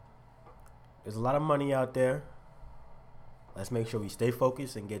There's a lot of money out there. Let's make sure we stay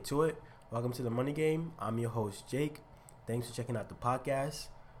focused and get to it. Welcome to the Money Game. I'm your host, Jake. Thanks for checking out the podcast.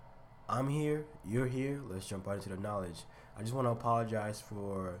 I'm here. You're here. Let's jump right into the knowledge. I just want to apologize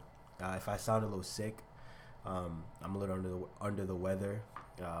for if I sound a little sick. I'm a little under the weather,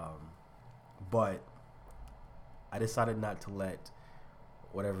 but I decided not to let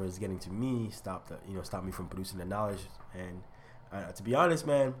whatever is getting to me stop me from producing the knowledge. And to be honest,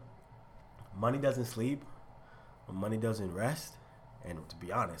 man, money doesn't sleep. Money doesn't rest. And to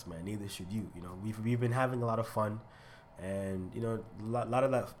be honest, man, neither should you. We've been having a lot of fun, and a lot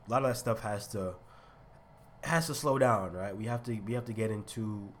of that stuff has to slow down, right? We have to get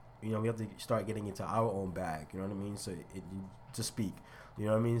into we have to start getting into our own bag. You know what I mean? So to speak, you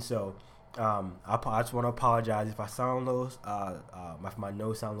know what I mean? So I just want to apologize if I sound a little if my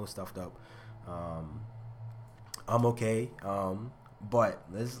nose sound a little stuffed up. I'm okay. But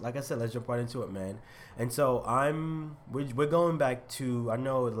like I said, let's jump right into it, man. And so we're going back to, I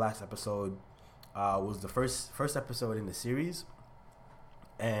know the last episode was the first episode in the series,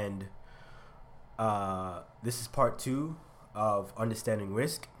 and this is part 2 of understanding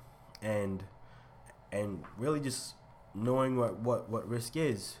risk, and really just knowing what risk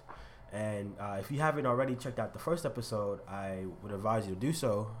is. And if you haven't already checked out the first episode, I would advise you to do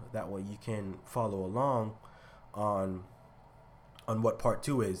so. That way you can follow along on what part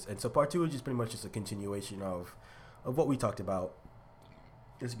 2 is. And so part 2 is just pretty much just a continuation of what we talked about.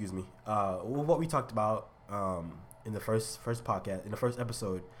 Excuse me. What we talked about in the first podcast, in the first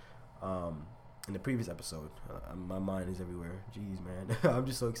episode, in the previous episode. My mind is everywhere. Jeez, man. I'm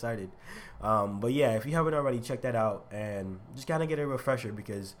just so excited. But yeah, if you haven't already, check that out and just kind of get a refresher,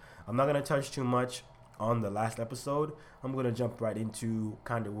 because I'm not going to touch too much on the last episode. I'm going to jump right into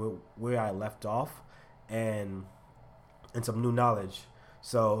kind of where I left off and some new knowledge.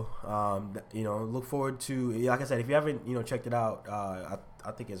 So, look forward to, like I said, if you haven't, checked it out,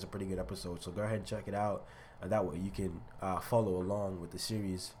 I think it's a pretty good episode. So go ahead and check it out. That way you can follow along with the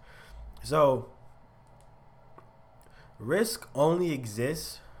series. So, risk only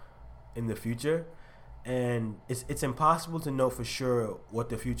exists in the future, and it's impossible to know for sure what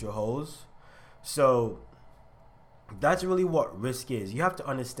the future holds. So, that's really what risk is. You have to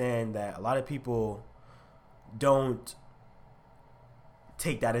understand that a lot of people don't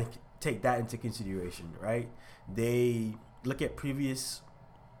take that into consideration, right? They look at previous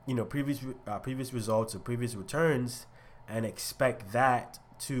results or previous returns and expect that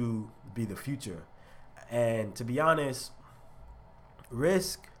to be the future. And to be honest,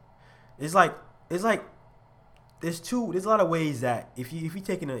 risk is like there's a lot of ways that if you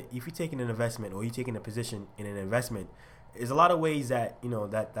taking an investment, or you taking a position in an investment, there's a lot of ways that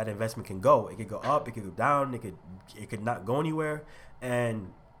that investment can go. It could go up, it could go down, it could not go anywhere.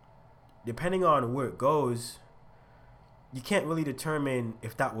 And depending on where it goes, you can't really determine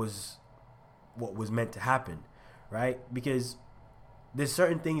if that was what was meant to happen, right? Because there's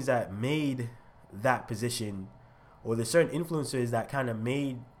certain things that made that position, or there's certain influences that kind of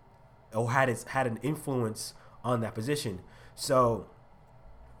made or had an influence on that position. So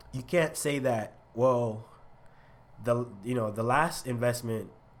you can't say that, well, the last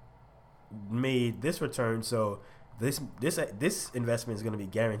investment made this return, so this investment is going to be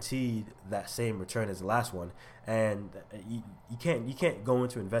guaranteed that same return as the last one. And you can't go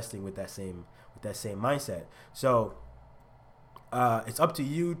into investing with that same mindset. So it's up to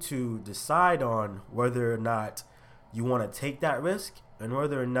you to decide on whether or not you want to take that risk, and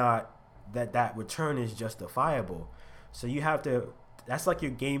whether or not that return is justifiable. So you have to, that's like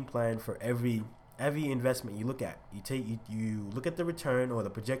your game plan for every investment you look at. You look at the return, or the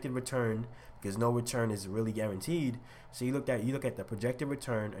projected return, because no return is really guaranteed. So you look at the projected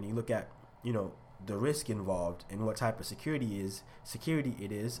return, and you look at the risk involved and what type of security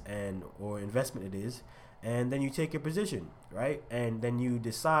it is, and or investment it is, and then you take your position, right? And then you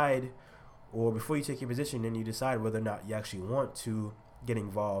decide, or before you take your position, then you decide whether or not you actually want to get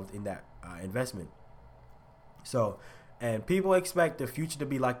involved in that investment. So, and people expect the future to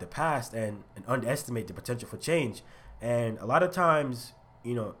be like the past, and underestimate the potential for change. And a lot of times,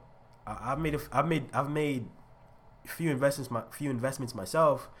 I've made few investments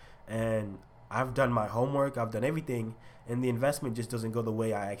myself, and I've done my homework, I've done everything, and the investment just doesn't go the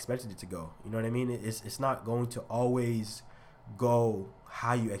way I expected it to go. You know what I mean? It's not going to always go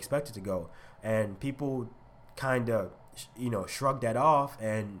how you expect it to go, and people kind of shrug that off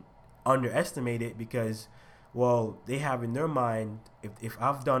and underestimate it, because, well, they have in their mind, if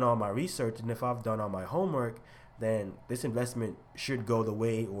I've done all my research and if I've done all my homework, then this investment should go the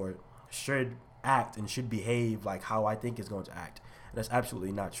way, or should act and should behave like how I think it's going to act. And that's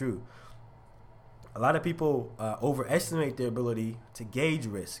absolutely not true. a lot of people overestimate their ability to gauge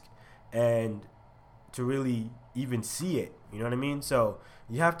risk and to really even see it. You know what I mean? So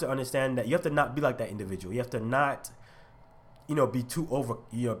you have to understand that you have to not be like that individual. You have to not, be be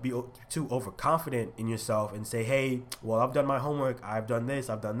too overconfident in yourself and say, hey, well, I've done my homework, I've done this,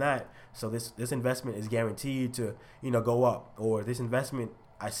 I've done that, so this investment is guaranteed to go up, or this investment,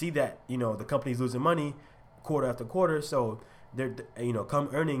 I see that the company's losing money quarter after quarter, so they're come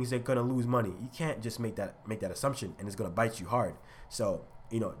earnings they're gonna lose money. You can't just make that assumption, and it's gonna bite you hard. So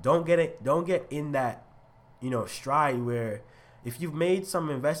don't get in that stride where if you've made some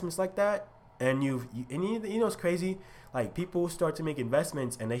investments like that, and it's crazy, like people start to make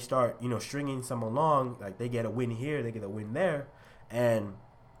investments and they start stringing some along, like they get a win here, they get a win there, and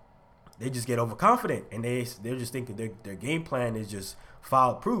they just get overconfident, and they're just thinking their game plan is just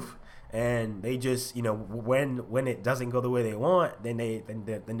foul proof, and they just when it doesn't go the way they want, then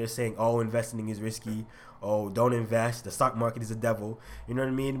they're saying, oh, investing is risky, oh, don't invest, the stock market is a devil, you know what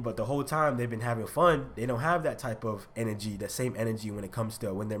I mean? But the whole time they've been having fun. They don't have that type of energy, that same energy when it comes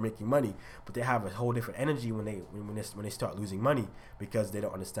to when they're making money, but they have a whole different energy when they start losing money, because they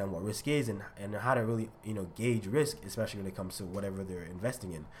don't understand what risk is and how to really gauge risk, especially when it comes to whatever they're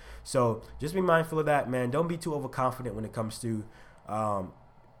investing in. So just be mindful of that, man. Don't be too overconfident when it comes to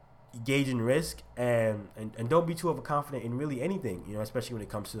gauging risk, and don't be too overconfident in really anything, especially when it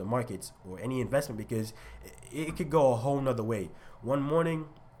comes to the markets or any investment, because it could go a whole nother way. One morning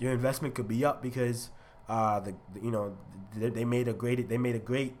your investment could be up because they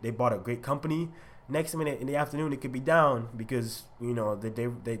bought a great company. Next minute in the afternoon it could be down because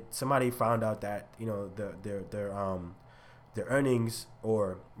they somebody found out that their earnings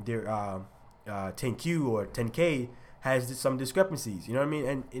or their 10Q or 10K has some discrepancies, you know what I mean?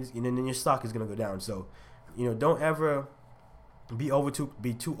 And then your stock is gonna go down. So, don't ever be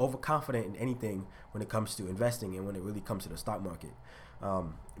too overconfident in anything when it comes to investing and when it really comes to the stock market.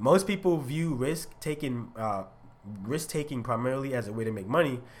 Most people view risk taking primarily as a way to make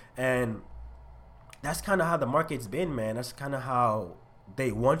money, and that's kind of how the market's been, man. That's kind of how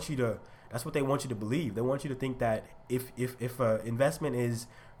they want you to. That's what they want you to believe. They want you to think that if investment is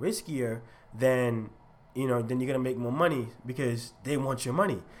riskier, then you're gonna make more money because they want your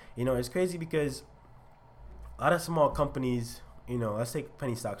money. It's crazy because a lot of small companies, let's take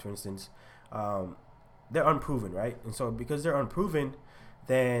penny stocks for instance, they're unproven, right? And so because they're unproven,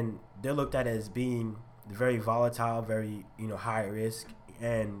 then they're looked at as being very volatile, very high risk,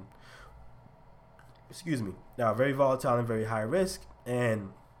 and very volatile and very high risk.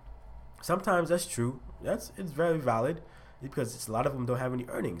 And sometimes that's true. It's very valid, because a lot of them don't have any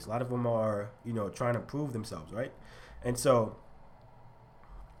earnings. A lot of them are, trying to prove themselves, right? And so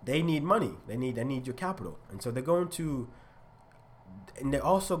they need money. They need your capital. And so they're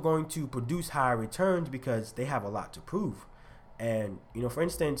also going to produce higher returns because they have a lot to prove. And, for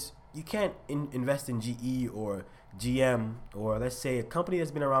instance, you can't invest in GE or GM, or let's say a company that's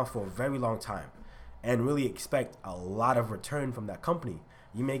been around for a very long time, and really expect a lot of return from that company.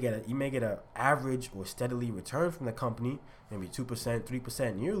 You may get an average or steadily return from the company, maybe 2%,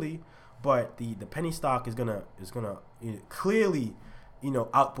 3% yearly, but the penny stock is gonna clearly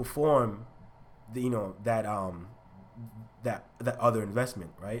outperform that other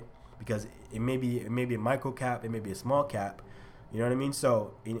investment, right? Because it may be a micro cap, it may be a small cap, you know what I mean?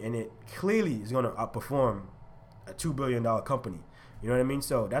 So and it clearly is gonna outperform a $2 billion company, you know what I mean?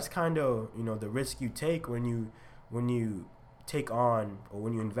 So that's kind of the risk you take when you take on, or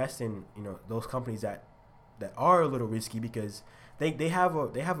when you invest in those companies that are a little risky, because they have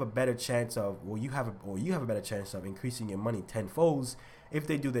a better chance of you have a better chance of increasing your money tenfolds if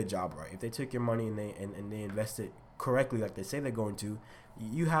they do their job right. If they took your money and they invest it correctly like they say they're going to,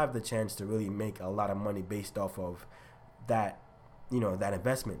 you have the chance to really make a lot of money based off of that that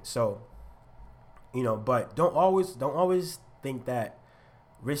investment. So but don't always think that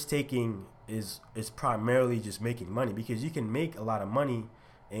risk taking is primarily just making money, because you can make a lot of money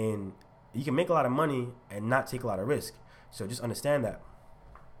and not take a lot of risk. So just understand that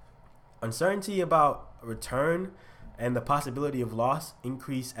uncertainty about return and the possibility of loss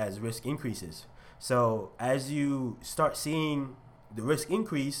increase as risk increases. So as you start seeing the risk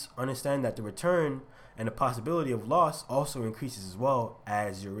increase, understand that the return and the possibility of loss also increases as well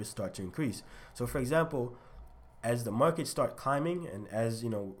as your risk start to increase. So for example, as the markets start climbing, and as we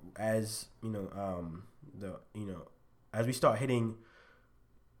start hitting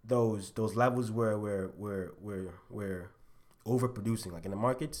those levels where we're overproducing, like in the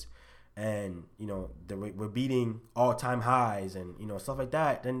markets, and we're beating all-time highs and stuff like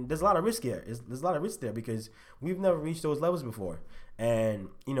that, then there's a lot of risk here. There's a lot of risk there because we've never reached those levels before, and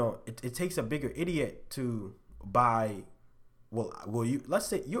it takes a bigger idiot to buy. Well, you let's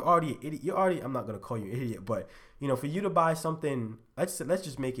say you're already an idiot. You're already. I'm not gonna call you an idiot, but for you to buy something, let's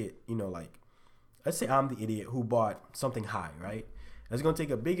just make it, like, let's say I'm the idiot who bought something high, right? It's gonna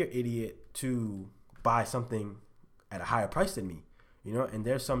take a bigger idiot to buy something at a higher price than me, and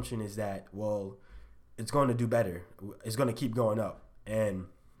their assumption is that, well, it's going to do better. It's going to keep going up, and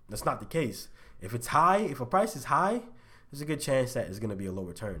that's not the case. If it's high, if a price is high, there's a good chance that it's going to be a low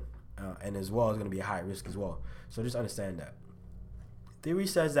return, and as well, it's going to be a high risk as well. So just understand that. Theory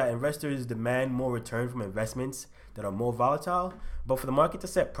says that investors demand more return from investments that are more volatile, but for the market to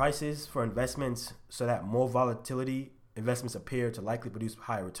set prices for investments so that more volatility investments appear to likely produce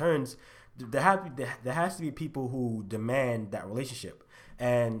higher returns, there has to be people who demand that relationship.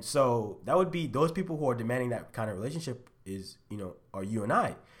 And so that would be those people who are demanding that kind of relationship is, are you and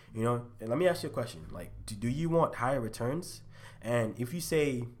I. And let me ask you a question. Like, do you want higher returns? And if you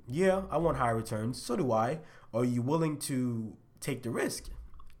say, yeah, I want higher returns, so do I, are you willing to take the risk?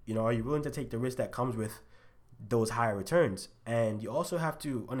 Are you willing to take the risk that comes with those higher returns? And you also have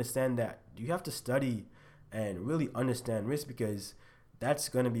to understand that you have to study and really understand risk, because that's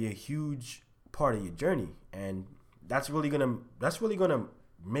going to be a huge part of your journey, and that's really gonna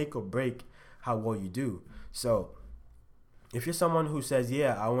make or break how well you do. So if you're someone who says,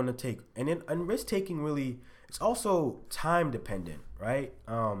 yeah, I want to take, and risk taking really, it's also time dependent, right?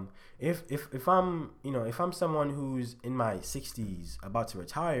 If I'm someone who's in my 60s about to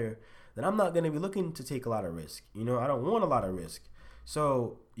retire, then I'm not going to be looking to take a lot of risk. I don't want a lot of risk.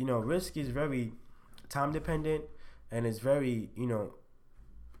 So risk is very time dependent, and it's very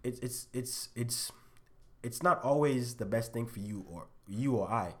it's not always the best thing for you or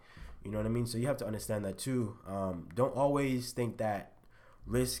I. You know what I mean? So you have to understand that too. Don't always think that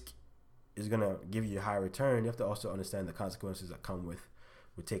risk is gonna give you a high return. You have to also understand the consequences that come with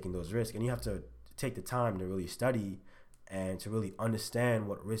taking those risks, and you have to take the time to really study and to really understand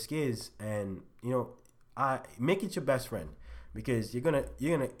what risk is. And I make it your best friend, because you're gonna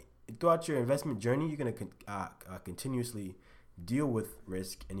throughout your investment journey, you're gonna continuously deal with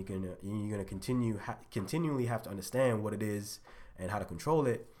risk, and you're gonna continually have to understand what it is and how to control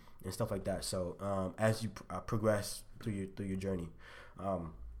it and stuff like that. So as you progress through your journey,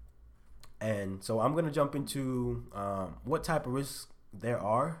 and so I'm gonna jump into what type of risks there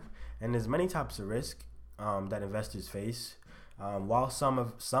are, and there's many types of risk that investors face. While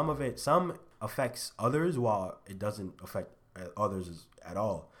some affects others, while it doesn't affect others at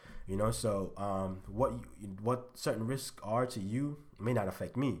all. So what certain risks are to you may not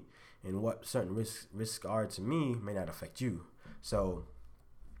affect me, and what certain risks are to me may not affect you. So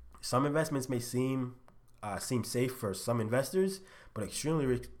some investments may seem safe for some investors, but extremely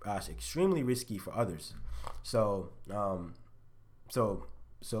risky for others. So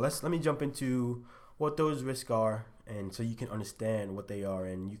let me jump into what those risks are, and so you can understand what they are,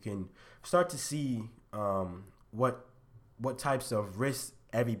 and you can start to see what types of risks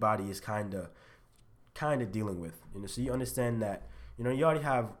everybody is kind of dealing with. So you understand that you already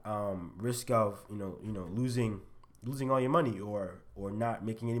have risk of losing all your money, or not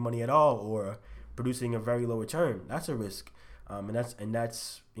making any money at all, or producing a very low return. That's a risk, and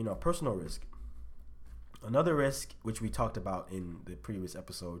that's personal risk. Another risk, which we talked about in the previous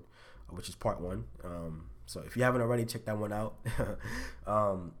episode, which is part 1. So if you haven't already, check that one out.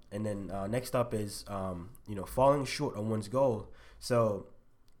 And then next up is falling short on one's goal. So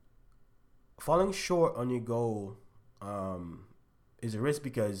falling short on your goal is a risk,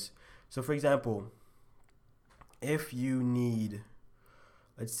 because, so for example, if you need,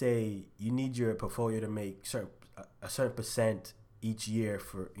 let's say you need your portfolio to make a certain percent each year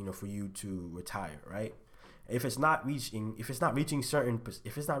for you to retire, right? If it's not reaching that certain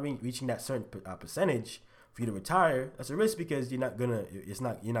percentage for you to retire, that's a risk, because you're not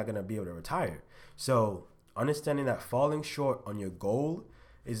gonna be able to retire. So understanding that falling short on your goal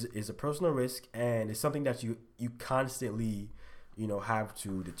is a personal risk, and it's something that you constantly have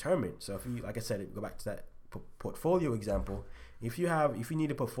to determine. So if you, like I said, go back to that portfolio example, if you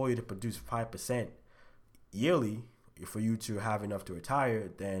need a portfolio to produce 5% yearly for you to have enough to retire,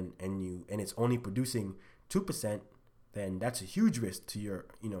 then and it's only producing 2%, then that's a huge risk to your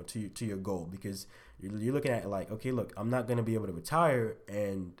to your goal, because you're looking at it like, okay, look, I'm not going to be able to retire,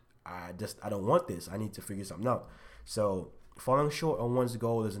 and I don't want this. I need to figure something out. So falling short on one's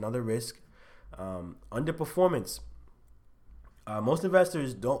goal is another risk. Underperformance. Most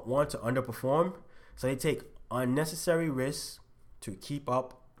investors don't want to underperform, so they take unnecessary risks to keep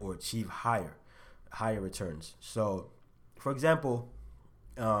up or achieve higher returns. So, for example,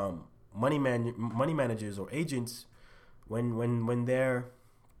 money managers or agents, when they're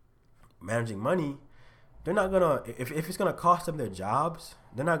managing money, they're not gonna, if it's gonna cost them their jobs,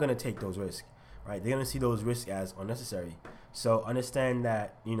 they're not gonna take those risks, right? They're gonna see those risks as unnecessary. So understand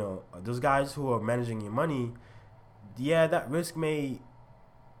that, those guys who are managing your money, yeah, that risk may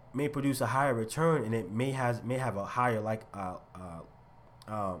produce a higher return, and it may have a higher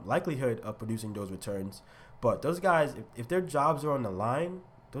likelihood of producing those returns. But those guys, if their jobs are on the line,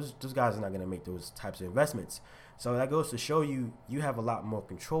 those guys are not going to make those types of investments. So that goes to show you have a lot more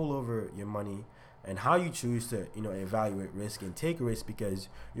control over your money and how you choose to evaluate risk and take risk, because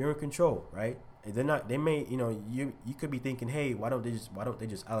you're in control, right? And they're not. They may you could be thinking, hey, why don't they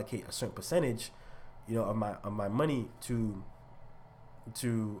just allocate a certain percentage of my money to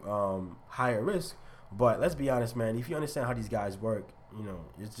higher risk. But let's be honest, man, if you understand how these guys work,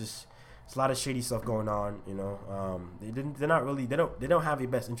 it's a lot of shady stuff going on. They don't have your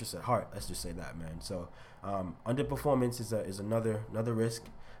best interests at heart. Let's just say that, man. So underperformance is another risk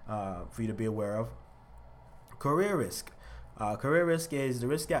for you to be aware of. Career risk. Career risk is the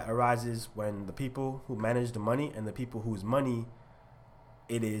risk that arises when the people who manage the money and the people whose money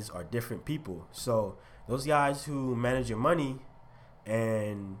it is are different people. So those guys who manage your money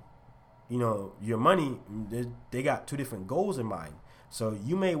and your money, they got two different goals in mind. So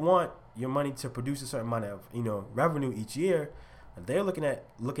you may want your money to produce a certain amount of revenue each year. They're looking at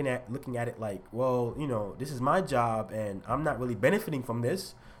it like, well, this is my job and I'm not really benefiting from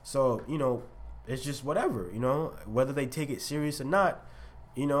this, so it's just whatever. Whether they take it serious or not,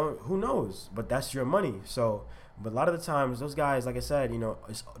 who knows, but that's your money. So but a lot of the times those guys, like I said,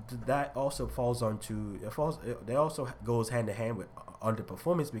 that also they also goes hand in hand with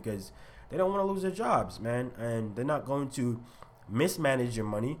underperformance, because they don't want to lose their jobs, man, and they're not going to mismanage your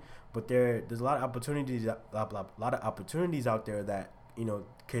money. But there's a lot of opportunities out there that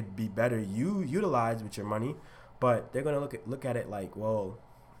could be better utilized with your money. But they're gonna look at it like, well,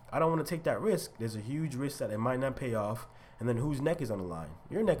 I don't want to take that risk. There's a huge risk that it might not pay off, and then whose neck is on the line?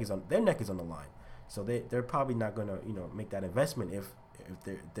 Their neck is on the line. So they're probably not gonna make that investment if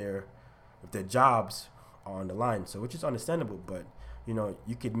their jobs are on the line. So which is understandable, but you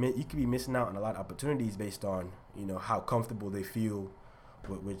could be missing out on a lot of opportunities based on how comfortable they feel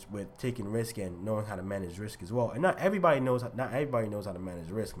with taking risk and knowing how to manage risk as well. And not everybody knows how to manage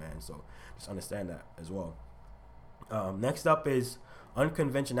risk, man. So just understand that as well. Next up is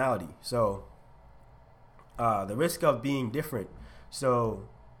unconventionality. So the risk of being different. So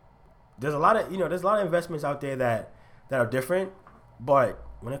there's a lot of investments out there that are different, but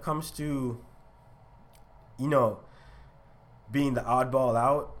when it comes to being the oddball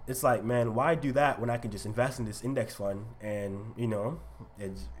out, it's like, man, why do that when I can just invest in this index fund and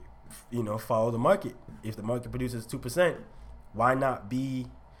follow the market? If the market produces 2%, why not be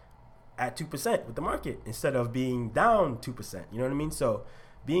at 2% with the market instead of being down 2%? You know what I mean? So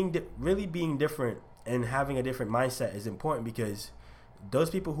really being different and having a different mindset is important, because those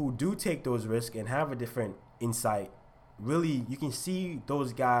people who do take those risks and have a different insight, really, you can see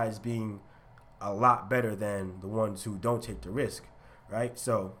those guys being a lot better than the ones who don't take the risk, right?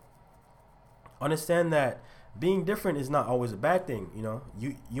 So understand that being different is not always a bad thing.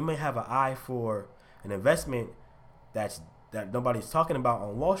 You may have an eye for an investment that nobody's talking about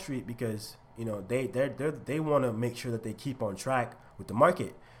on Wall Street, because they want to make sure that they keep on track with the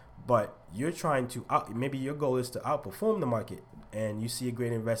market, but you're trying to maybe your goal is to outperform the market, and you see a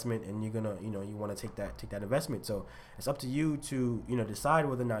great investment and you're gonna you want to take that investment. So it's up to you to decide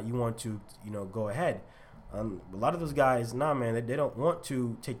whether or not you want to go ahead. A lot of those guys, man, they don't want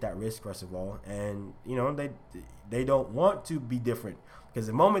to take that risk, first of all, and they don't want to be different, because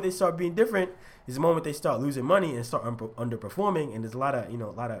the moment they start being different is the moment they start losing money and start underperforming, and there's a lot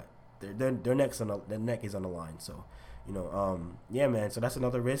of their neck is on the line. So yeah, man. So that's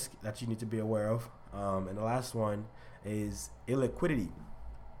another risk that you need to be aware of. And the last one is illiquidity.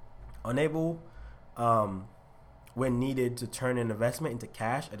 Unable, when needed, to turn an investment into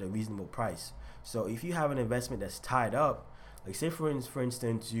cash at a reasonable price. So if you have an investment that's tied up, like say for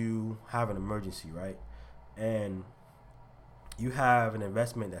instance, you have an emergency, right? And you have an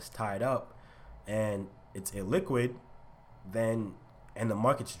investment that's tied up and it's illiquid, then and the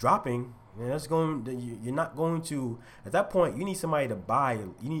market's dropping, you're not going to, at that point, you need somebody to buy.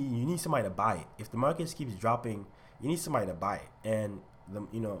 You need somebody to buy it. If the market keeps dropping, you need somebody to buy it. And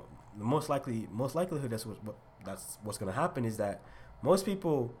the most likelihood that's what's going to happen is that most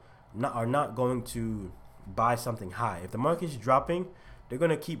people are not going to buy something high. If the market's dropping, they're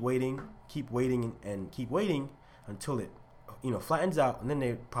going to keep waiting until it flattens out, and then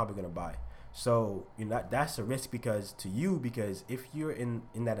they're probably going to buy. So that's a risk because if you're in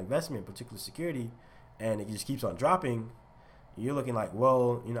that investment, particular security, and it just keeps on dropping, you're looking like,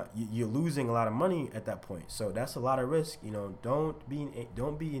 well, you're losing a lot of money at that point. So that's a lot of risk. Don't be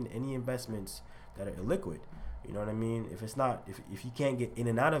in any investments that are illiquid. You know what I mean? If you can't get in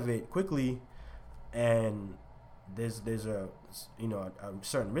and out of it quickly, and there's a a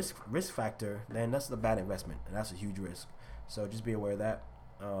certain risk factor, then that's a bad investment, and that's a huge risk. So just be aware of that.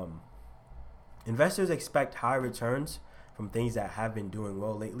 Investors expect high returns from things that have been doing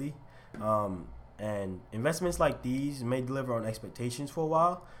well lately. And investments like these may deliver on expectations for a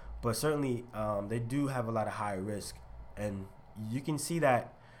while, but certainly they do have a lot of high risk. And you can see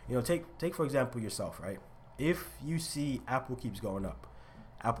that, take for example yourself, right? If you see Apple keeps going up,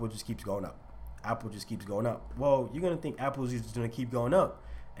 Apple just keeps going up, Apple just keeps going up, well, you're going to think Apple's just going to keep going up.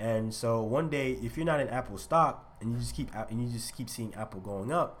 And so one day, if you're not in Apple stock and you just keep seeing Apple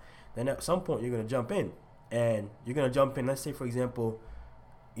going up, then at some point you're going to jump in. And you're going to jump in, let's say for example,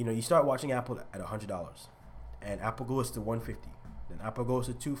 you start watching Apple at $100, and Apple goes to 150, then Apple goes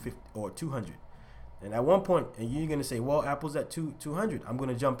to 250 or 200, and at one point, and you're gonna say, well, Apple's at 200, I'm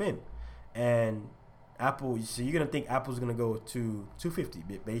gonna jump in, and so you're gonna think Apple's gonna go to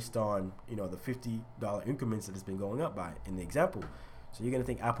 250 based on the $50 increments that it's been going up by in the example. So you're gonna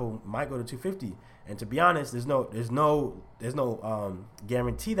think Apple might go to 250, and to be honest, there's no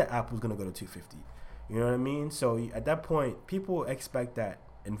guarantee that Apple's gonna go to 250. You know what I mean? So at that point, people expect that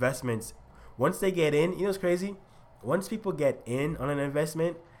investments, once they get in, it's crazy. Once people get in on an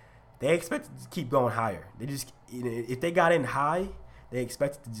investment, they expect it to keep going higher. They just, if they got in high, they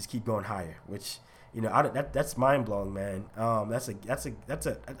expect it to just keep going higher, which, that's mind blowing, man. That's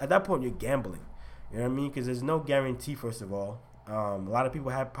at that point you're gambling. You know what I mean? Because there's no guarantee. First of all, a lot of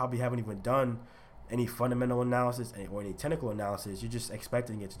people probably haven't even done any fundamental analysis or any technical analysis. You're just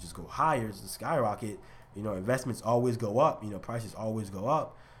expecting it to just go higher, to skyrocket. Investments always go up. Prices always go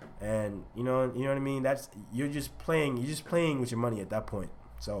up, and you know what I mean. You're just playing with your money at that point.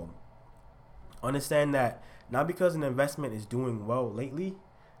 So understand that not because an investment is doing well lately,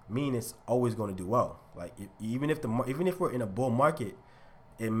 mean it's always going to do well. Like even if we're in a bull market,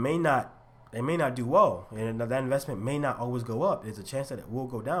 it may not do well, and that investment may not always go up. There's a chance that it will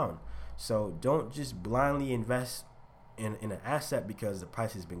go down. So don't just blindly invest in an asset because the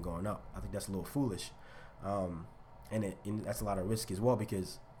price has been going up. I think that's a little foolish. And that's a lot of risk as well,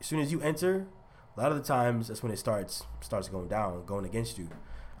 because as soon as you enter, a lot of the times that's when it starts going down, going against you.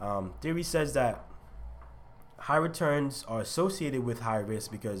 Theory says that high returns are associated with high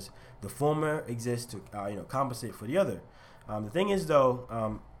risk because the former exists to compensate for the other. The thing is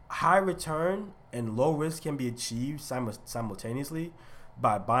though, high return and low risk can be achieved simultaneously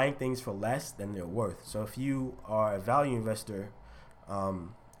by buying things for less than they're worth. So if you are a value investor, and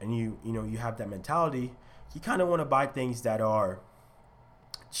you have that mentality, you kind of want to buy things that are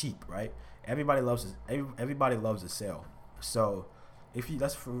cheap, right? Everybody loves a sale. So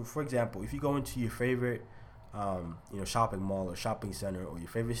for example, if you go into your favorite shopping mall or shopping center or your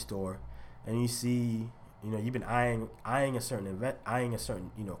favorite store, and you see you've been eyeing a certain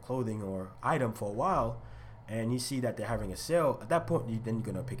clothing or item for a while, and you see that they're having a sale, at that point then you're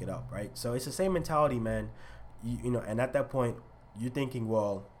gonna pick it up, right? So it's the same mentality, man. And at that point you're thinking,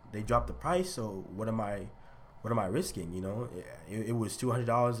 well, they dropped the price, so what am I risking? It was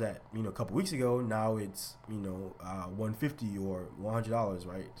 $200 at a couple weeks ago. Now it's $150 or $100,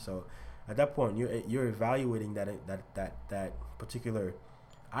 right? So at that point you're evaluating that particular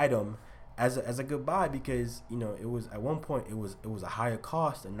item as a good buy, because it was at one point it was a higher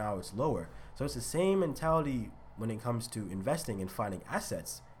cost and now it's lower. So it's the same mentality when it comes to investing and finding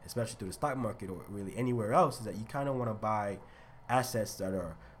assets, especially through the stock market or really anywhere else, is that you kind of want to buy assets that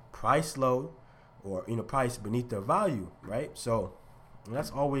are priced low or priced beneath their value, right? So that's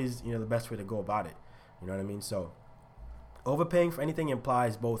always the best way to go about it. You know what I mean? So overpaying for anything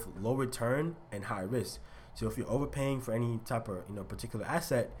implies both low return and high risk. So if you're overpaying for any type of particular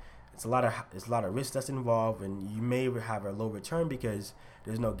asset, it's a lot of risk that's involved, and you may have a low return because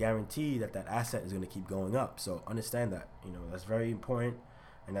there's no guarantee that asset is going to keep going up. So understand that. That's very important,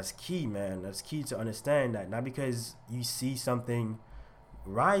 and that's key, man. That's key to understand that not because you see something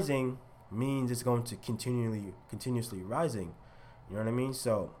rising means it's going to continuously rising. You know what I mean?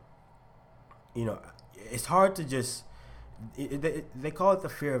 So it's hard to just they call it the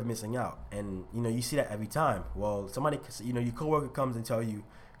fear of missing out, and you see that every time. Well, somebody, your coworker comes to tell you,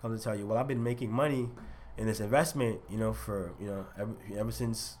 well, I've been making money in this investment, for ever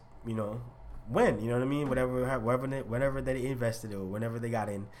since when, what I mean, whenever they invested or whenever they got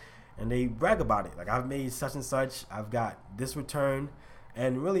in, and they brag about it, like, I've made such and such, I've got this return.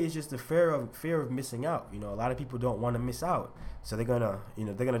 And really, it's just the fear of missing out. A lot of people don't want to miss out, so they're gonna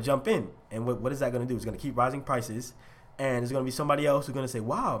jump in. And what is that gonna do? It's gonna keep rising prices, And there's gonna be somebody else who's gonna say,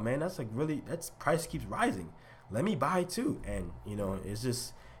 "Wow, man, that's like really that's price keeps rising. Let me buy too." And it's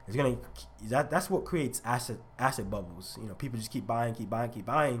just it's gonna that's what creates asset bubbles. People just keep buying, keep buying, keep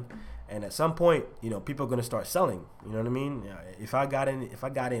buying, and at some point, people are gonna start selling. You know what I mean? If I got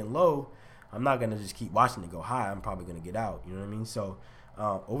in low, I'm not gonna just keep watching it go high. I'm probably gonna get out. You know what I mean? So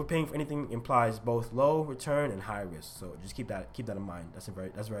overpaying for anything implies both low return and high risk. So just keep that in mind. That's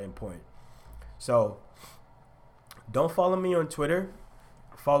very important. So don't follow me on Twitter.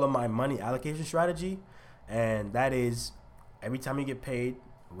 Follow my money allocation strategy, and that is every time you get paid,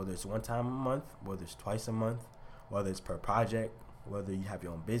 whether it's one time a month, whether it's twice a month, whether it's per project, whether you have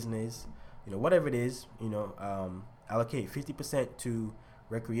your own business, whatever it is, allocate 50% to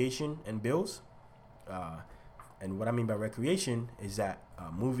recreation and bills. And what I mean by recreation is that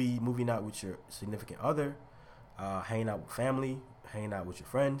moving out with your significant other, hanging out with family, hanging out with your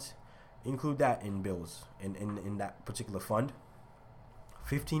friends. Include that in bills in that particular fund.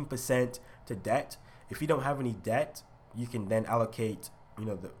 15% to debt. If you don't have any debt, you can then allocate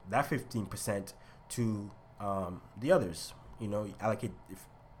that 15% to the others. Allocate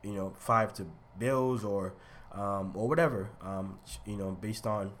 5 to bills or whatever. Based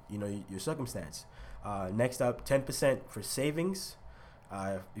on your circumstance. Next up, 10% for savings.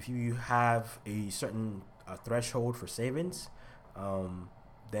 If you have a certain threshold for savings,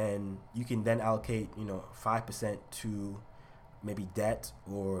 then you can then allocate 5% to maybe debt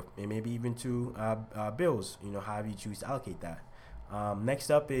or maybe even to bills. However you choose to allocate that. Next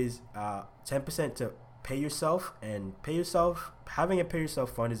up is 10% to pay yourself. And having a pay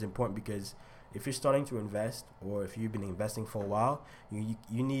yourself fund is important because if you're starting to invest or if you've been investing for a while,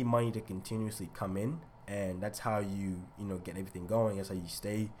 you need money to continuously come in, and that's how you get everything going. That's how you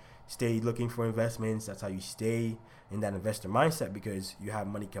stay looking for investments. That's how you stay in that investor mindset, because you have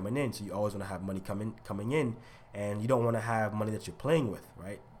money coming in. So you always want to have money coming in, and you don't want to have money that you're playing with,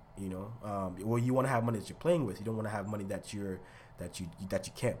 right? Well, you want to have money that you're playing with. You don't want to have money that you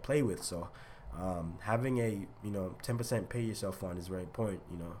can't play with. So having a 10% pay yourself fund is very important,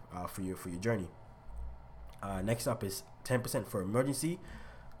 for your journey. Next up is 10% for emergency.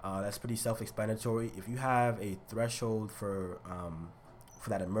 That's pretty self-explanatory. If you have a threshold for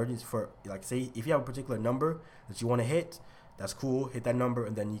that emergency, for like say if you have a particular number that you want to hit, that's cool. Hit that number,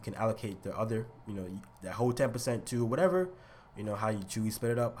 and then you can allocate the other, that whole 10% to whatever, how you choose,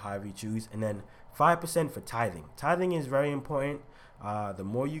 split it up, however you choose, and then 5% for tithing. Tithing is very important. The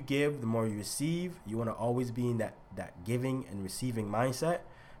more you give, the more you receive. You want to always be in that giving and receiving mindset,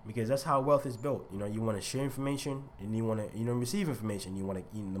 because that's how wealth is built. You want to share information, and you want to receive information. You want to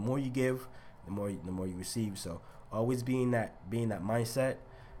the more you give, the more you receive. So always being that mindset,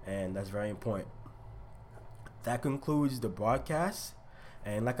 and that's very important. That concludes the broadcast.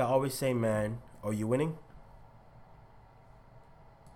 And like I always say, man, are you winning?